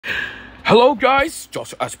Hello guys,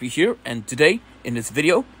 Joshua Ashby here, and today in this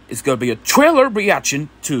video is going to be a trailer reaction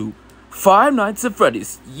to Five Nights at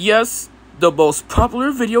Freddy's. Yes, the most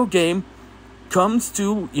popular video game comes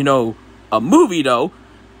to, a movie though,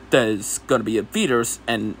 that is going to be in theaters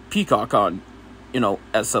and Peacock on,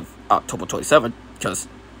 as of October 27th, because,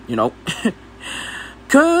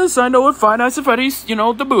 because I know with Five Nights at Freddy's,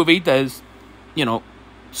 the movie that is,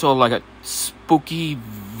 sort of like a spooky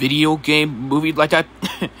video game movie like that,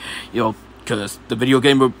 because the video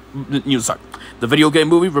game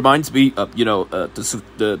movie reminds me of,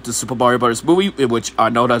 the Super Mario Bros. Movie, which I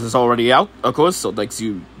know that is already out, of course, so thanks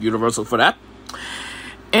you, Universal, for that.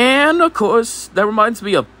 And, of course, that reminds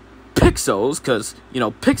me of Pixels, because,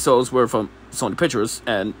 Pixels were from Sony Pictures,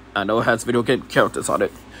 and I know it has video game characters on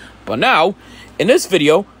it. But now, in this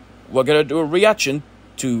video, we're going to do a reaction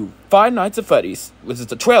to Five Nights at Freddy's, which is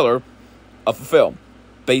the trailer of a film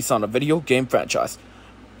based on a video game franchise.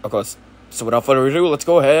 Of course, so without further ado, let's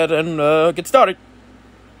go ahead and get started.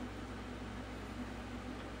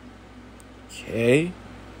 Okay.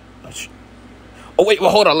 Oh, wait,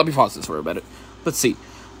 well, hold on. Let me pause this for a minute. Let's see.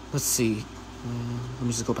 Let me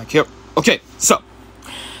just go back here. Okay, so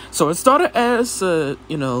it started as,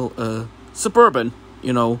 suburban,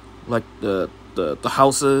 like the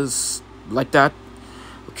houses like that.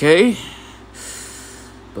 Okay.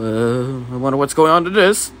 I wonder what's going on to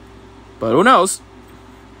this, but who knows?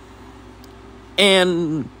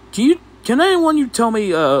 And can anyone tell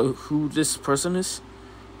me who this person is?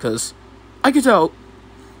 Because I could tell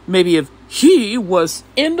maybe if he was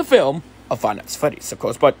in the film of Five Nights at Freddy's, of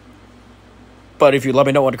course. But if you let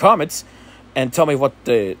me know in the comments and tell me what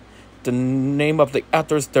the name of the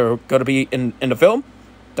actors that are gonna be in the film,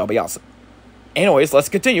 that'll be awesome. Anyways, let's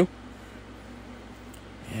continue.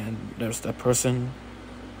 And there's that person.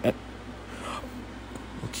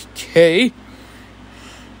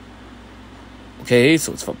 Okay,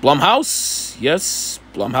 so it's for Blumhouse. Yes,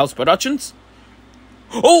 Blumhouse Productions.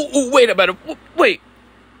 Oh, wait a minute. Wait,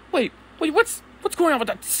 what's going on with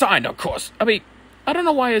that sign, of course? I mean, I don't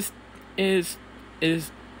know why it is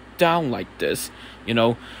down like this,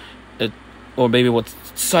 or maybe what's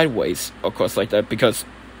sideways, of course, like that, because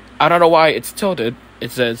I don't know why it's tilted.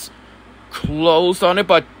 It says closed on it,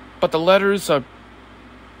 but the letters have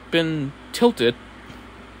been tilted,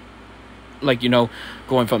 like,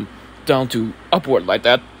 going from down to upward like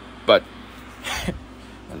that, but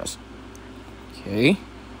okay.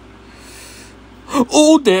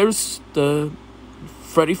 Oh, there's the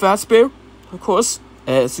Freddy Fazbear, of course,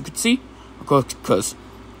 as you can see, of course, because,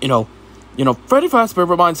 Freddy Fazbear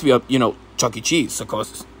reminds me of, Chuck E. Cheese, of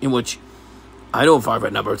course, in which I know if I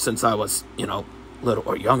remember since I was, little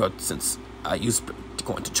or younger, since I used to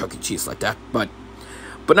go into Chuck E. Cheese like that, but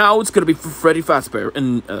now it's gonna be for Freddy Fazbear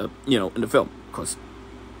in, in the film, of course.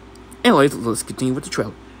 Anyways, let's continue with the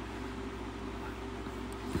trailer.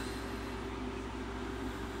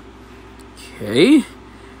 Okay.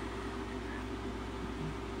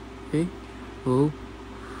 Oh.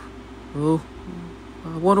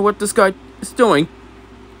 I wonder what this guy is doing.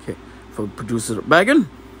 Okay. For producer Megan.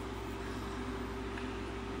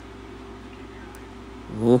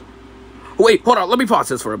 Oh. Wait, hold on. Let me pause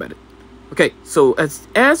this for a minute. Okay, so as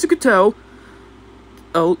you can tell,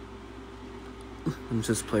 let me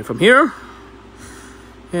just play from here.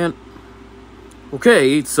 And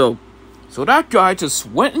okay, so that guy just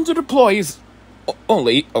went into the employees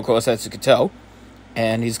only, of course, as you can tell,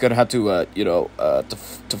 and he's gonna have to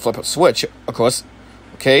to flip a switch, of course.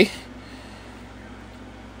 Okay,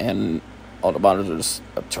 and all the monitors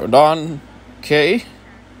are turned on. Okay.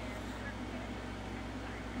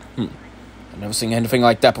 I've never seen anything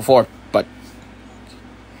like that before, but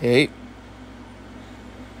hey,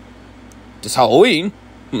 this Halloween?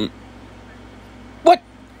 What?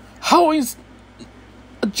 Halloween's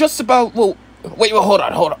just about, well, wait, hold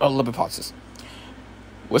on, let me pause this.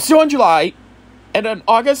 We're still in July, and then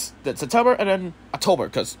August, then September, and then October,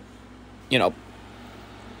 because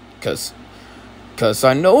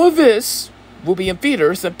I know this will be in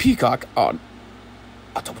theaters and Peacock on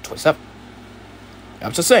October 27th.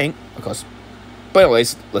 I'm just saying, of course. But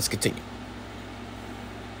anyways, let's continue.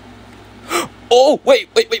 Oh, wait.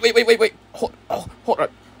 Hold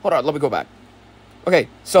on, let me go back. Okay,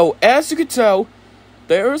 so as you can tell,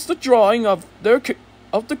 there's the drawing of the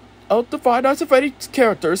Five Nights at Freddy's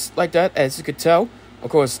characters like that, as you could tell. Of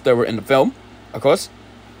course, they were in the film, of course.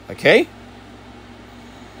 Okay.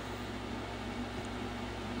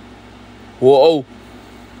 Whoa.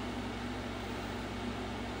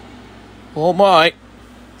 Oh my.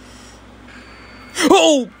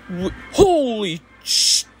 Oh, holy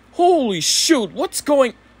shoot, what's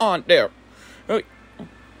going on there?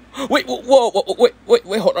 Wait, whoa,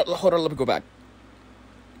 hold on, let me go back.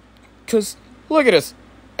 Because, look at this.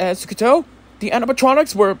 As you can tell, the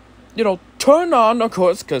animatronics were, turned on, of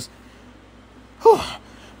course, because, man,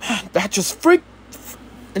 that is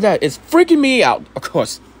freaking me out, of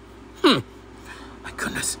course. My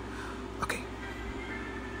goodness. Okay.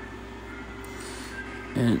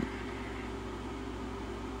 And,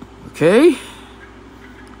 okay.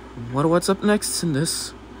 What's up next in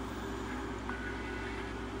this?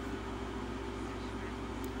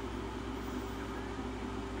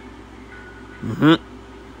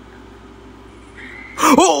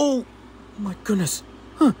 Oh my goodness.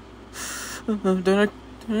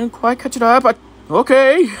 Didn't quite catch it up, but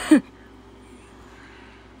okay.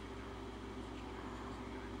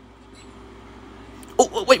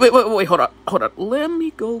 Oh, wait, hold on. Let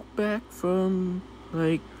me go back from,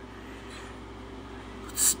 like...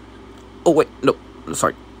 Oh, wait, no,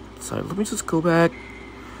 sorry, let me just go back,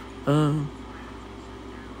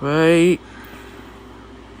 right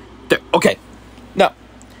there, okay. Now,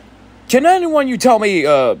 can anyone you tell me,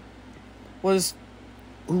 who's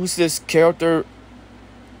this character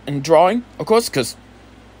in drawing, of course, because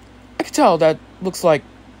I can tell that looks like,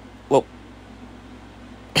 well,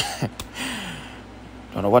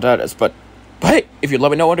 don't know what that is, but hey, if you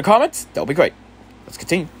let me know in the comments, that'll be great. Let's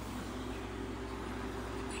continue.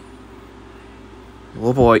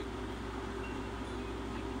 Oh boy.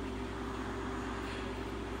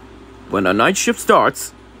 When a night shift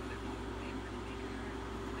starts,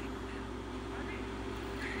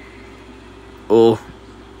 oh,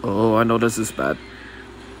 I know this is bad.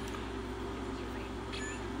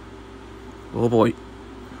 Oh boy.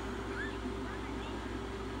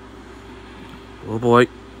 Oh boy.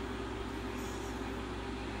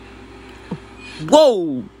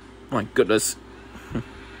 Whoa! My goodness.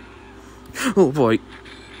 Oh boy.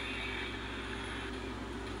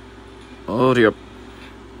 Oh dear.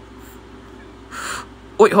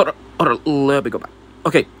 Wait, hold on. Let me go back.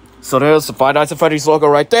 Okay, so there's the Five Nights at Freddy's logo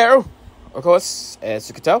right there. Of course, as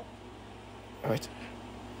you can tell. Alright.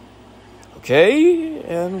 Okay,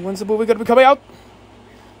 and when's the movie gonna be coming out?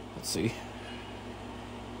 Let's see.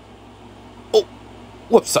 Oh,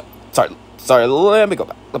 whoops, sorry, let me go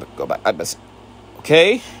back. I missed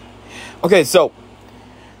it. Okay,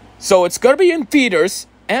 so it's gonna be in theaters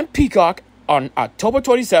and Peacock on October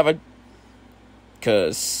 27th.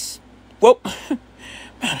 Cause, well,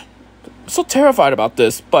 man, I'm so terrified about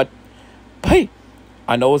this, but hey,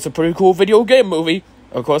 I know it's a pretty cool video game movie,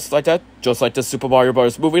 of course, like that, just like the Super Mario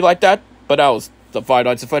Bros. Movie like that, but that was the Five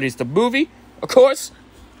Nights at Freddy's, the movie, of course.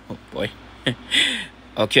 Oh boy.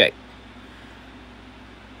 Okay.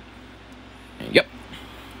 Yep.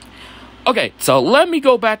 Okay, so let me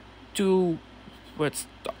go back to where it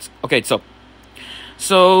starts. Okay,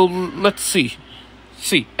 so let's see.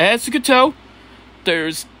 As you can tell,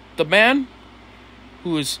 there's the man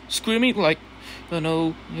who is screaming like,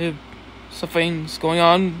 if something's going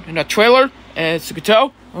on in that trailer, as you can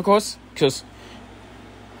tell, of course, because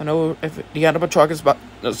I know if the animatronic is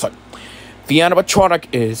the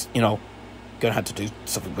animatronic is, gonna have to do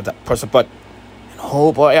something with that person, but,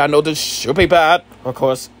 oh boy, I know this should be bad, of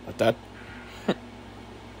course, like that.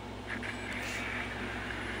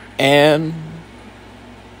 And,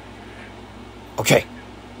 okay.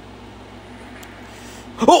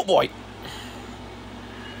 Oh boy!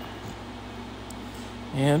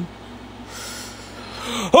 And,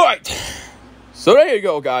 alright! So there you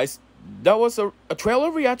go, guys. That was a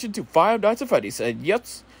trailer reaction to Five Nights at Freddy's. And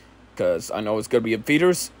yes, because I know it's going to be in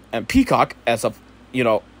theaters and Peacock as of,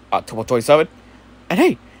 October 27th. And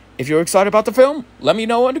hey, if you're excited about the film, let me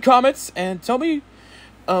know in the comments and tell me,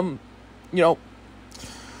 who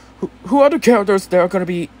are the characters that are going to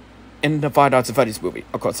be in the Five Nights at Freddy's movie.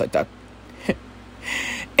 Of course, like that.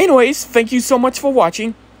 Anyways, thank you so much for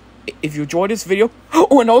watching. If you enjoyed this video,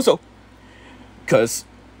 oh, and also, because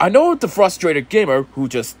I know the frustrated gamer who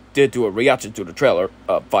just did do a reaction to the trailer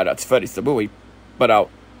of Five Nights at Freddy's the movie, but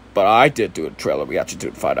I did do a trailer reaction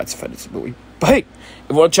to the Five Nights at Freddy's movie. But hey, if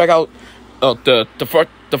you want to check out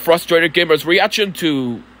the frustrated gamer's reaction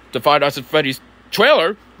to the Five Nights at Freddy's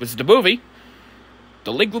trailer, which is the movie,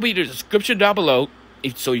 the link will be in the description down below,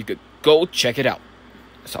 so you could go check it out.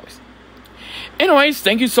 As always. Anyways,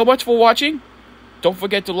 thank you so much for watching. Don't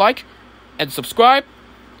forget to like and subscribe.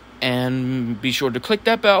 And be sure to click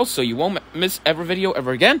that bell so you won't miss every video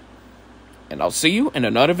ever again. And I'll see you in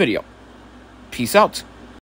another video. Peace out.